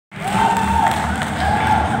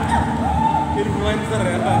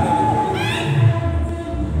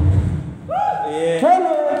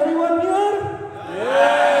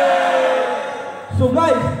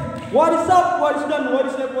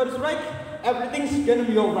everything's gonna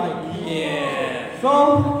be alright. Yeah.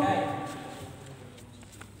 So,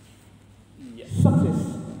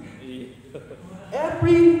 success.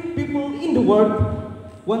 Every people in the world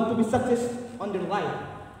want to be success on their life.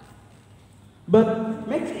 But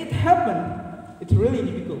makes it happen, it's really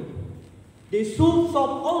difficult. They should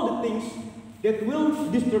solve all the things that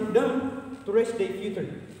will disturb them to raise their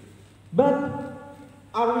future. But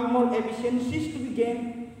are we more efficiencies to be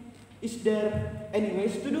gained? Is there any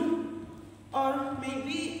ways to do? Or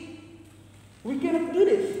maybe we cannot do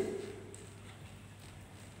this.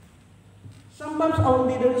 Sometimes our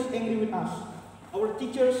leader is angry with us. Our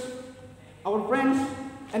teachers, our friends,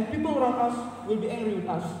 and people around us will be angry with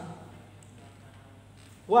us.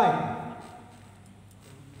 Why?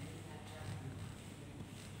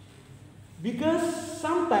 Because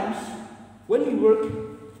sometimes when we work,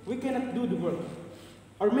 we cannot do the work.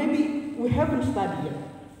 Or maybe we haven't studied yet.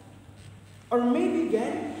 Or maybe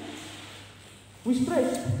again, we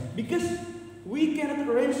stress because we cannot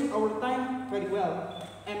arrange our time very well.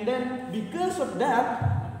 And then because of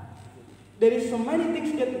that, there is so many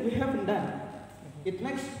things that we haven't done. It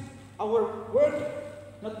makes our work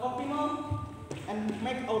not optimal and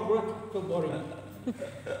make our work feel boring.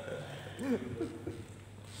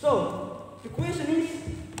 So, the question is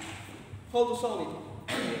how to solve it.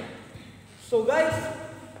 So guys,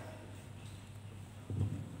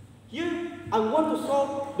 here I want to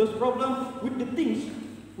solve those problems with the things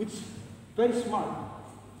which is very smart.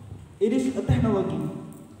 It is a technology,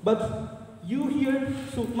 but you here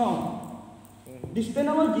should know. This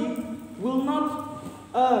technology will not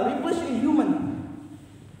replace a human.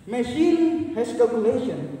 Machine has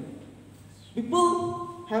calculation.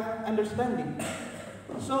 People have understanding.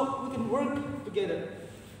 So we can work together.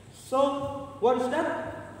 So what is that?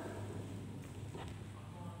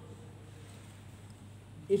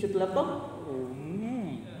 Is it laptop?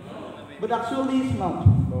 But actually it's not.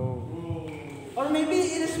 Or maybe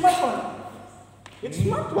it is smartphone. It's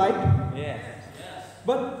smart, right? Yes.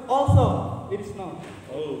 But also it is not.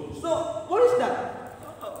 Oh. So what is that?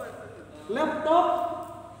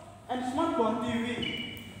 Laptop and smartphone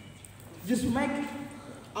TV just make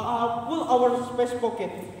full our space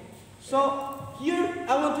pocket. So here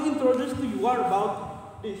I want to introduce to you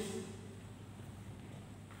about this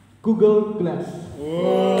Google Glass.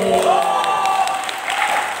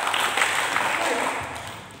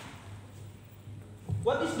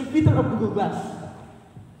 What is the feature of Google Glass?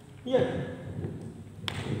 Here,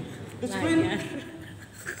 the screen.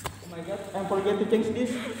 Oh my God, I forget to change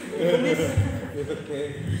this. It's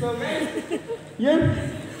okay. So guys,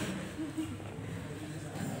 here.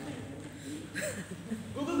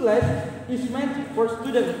 Google Glass is meant for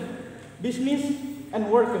students, business,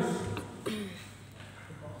 and workers.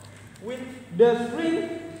 With the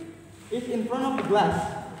screen is in front of the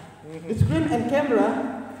glass. The screen and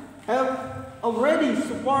camera have already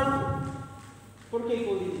support 4K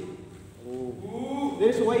quality. There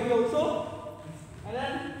is Wi-Fi also. And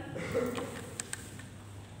then,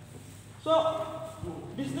 so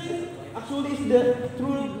this thing actually is the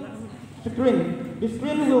true screen. The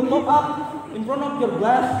screen will pop up in front of your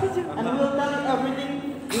glass and will tell you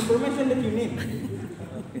everything, information that you need.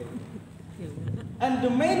 And the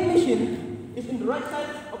main machine is in the right side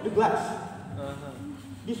of the glass.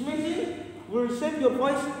 This machine will receive your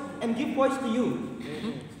voice and give voice to you.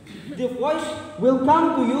 The voice will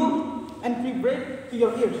come to you and vibrate to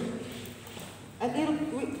your ears. And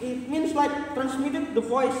it means like transmitted the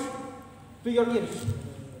voice to your ears.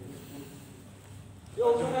 You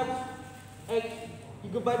also have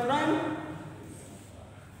 8GB RAM,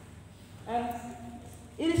 and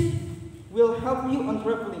it will help you on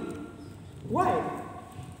traveling. Why?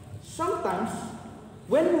 Sometimes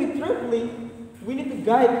when we're traveling, we need a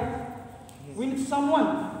guide. We need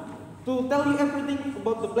someone to tell you everything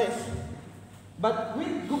about the place. But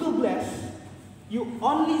with Google Glass, you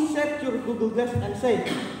only set your Google Glass and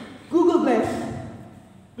say, Google Glass,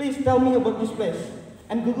 please tell me about this place.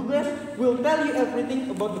 And Google Glass will tell you everything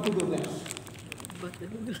about the Google Glass.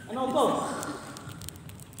 And also,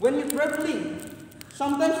 when you're traveling,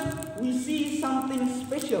 sometimes we see something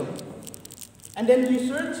special. And then you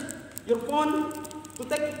search your phone to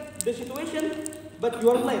take the situation, but you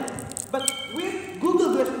are late. But with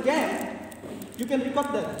Google Glass again, you can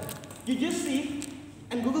record that. You just see,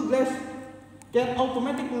 and Google Glass can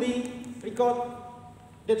automatically record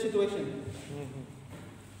that situation.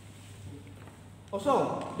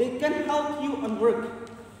 Also, they can help you on work.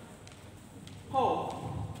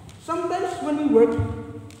 How? Sometimes when we work,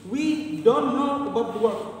 we don't know about the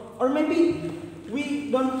work. Or maybe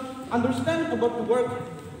we don't understand about the work.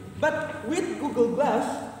 But with Google Glass,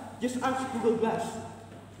 just ask Google Glass.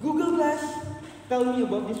 Google Glass tell me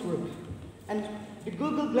about this work. And the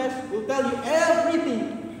Google Glass will tell you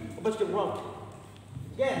everything about your work.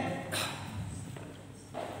 Again,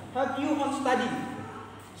 help you on study.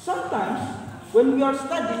 Sometimes, when we are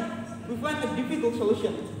studying, we find a difficult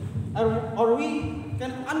solution, or we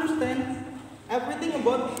can understand everything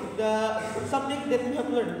about the subject that we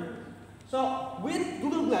have learned. So, with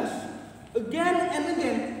Google Glass, again and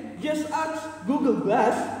again, just ask Google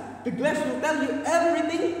Glass. The glass will tell you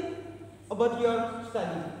everything about your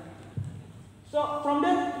study. So, from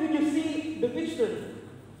that, you just see the picture.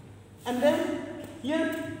 And then,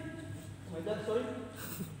 here, oh my God, sorry.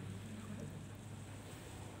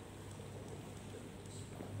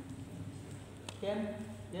 Yes.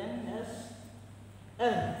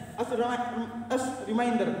 As a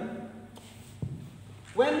reminder,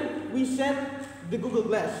 when we set the Google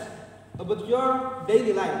Glass about your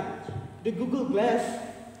daily life, the Google Glass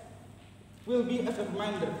will be as a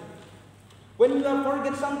reminder. When you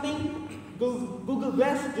forget something, Google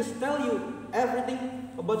Glass just tell you everything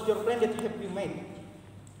about your friend that you made.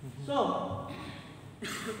 So,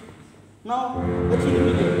 now let's see the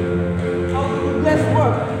video. How Google Glass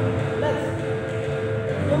works.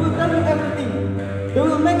 They will tell you everything. They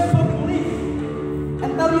will make shopping list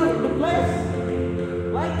and tell you the place,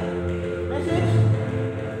 like message.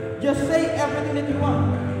 Just say everything that you want.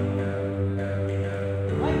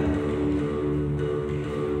 Right?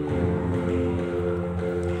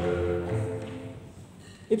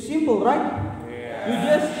 It's simple, right? Yeah. You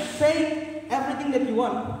just say everything that you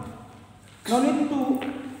want. No need to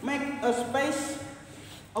make a space,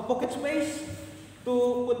 a pocket space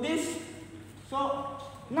to put this. So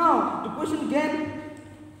now the question again,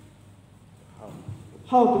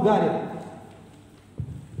 how to get it?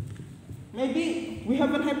 Maybe we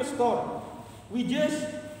haven't have a store. We just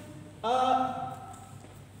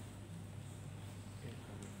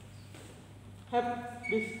have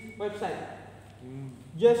this website.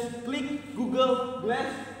 Just click Google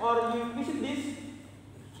Glass, or you visit this,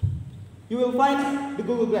 you will find the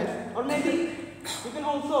Google Glass. Or maybe you can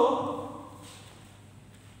also,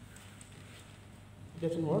 it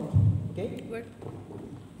doesn't work, okay? Work.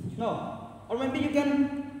 No. Or maybe you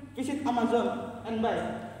can visit Amazon and buy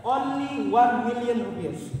only 1 million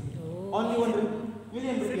rupees. Only 1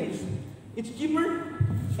 million rupees. It's cheaper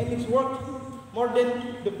and it's worth more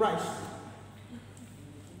than the price.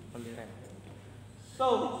 Only rent.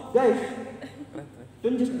 So, guys,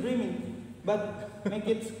 don't just dream it, but make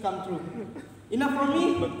it come true. Enough from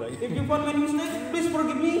me. If you found my mistake, please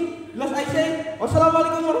forgive me. Last I say,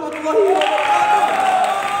 wassalamualaikum warahmatullahi wabarakatuh.